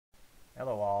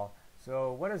Hello all.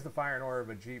 So what is the firing order of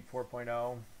a Jeep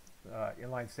 4.0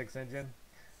 inline 6 engine?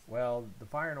 Well, the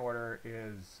firing order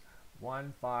is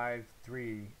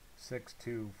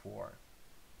 153624.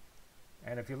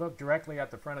 And if you look directly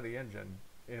at the front of the engine,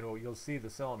 you'll see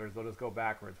the cylinders. They'll just go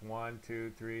backwards. 1,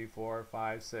 2, 3, 4,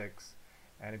 5, 6.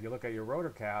 And if you look at your rotor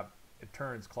cap, it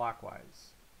turns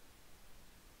clockwise.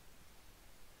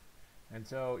 And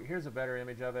so here's a better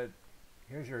image of it.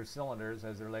 Here's your cylinders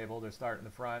as they're labeled. They start in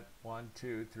the front, 1,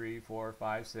 2, 3, 4,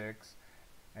 5, 6.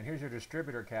 And here's your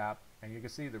distributor cap, and you can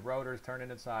see the rotors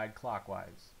turning inside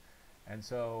clockwise. And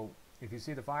so if you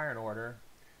see the firing order,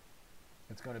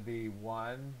 it's going to be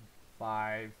 1,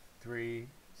 5, 3,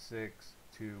 6,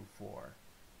 2, 4.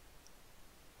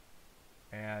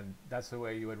 And that's the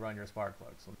way you would run your spark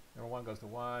plug. So number 1 goes to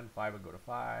 1, 5 would go to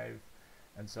 5,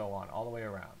 and so on, all the way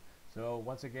around. So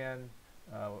once again,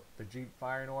 the Jeep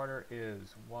firing order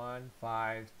is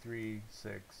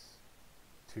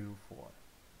 153624.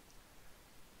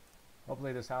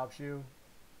 Hopefully this helps you.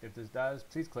 If this does,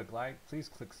 please click like, please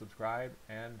click subscribe,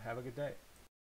 and have a good day.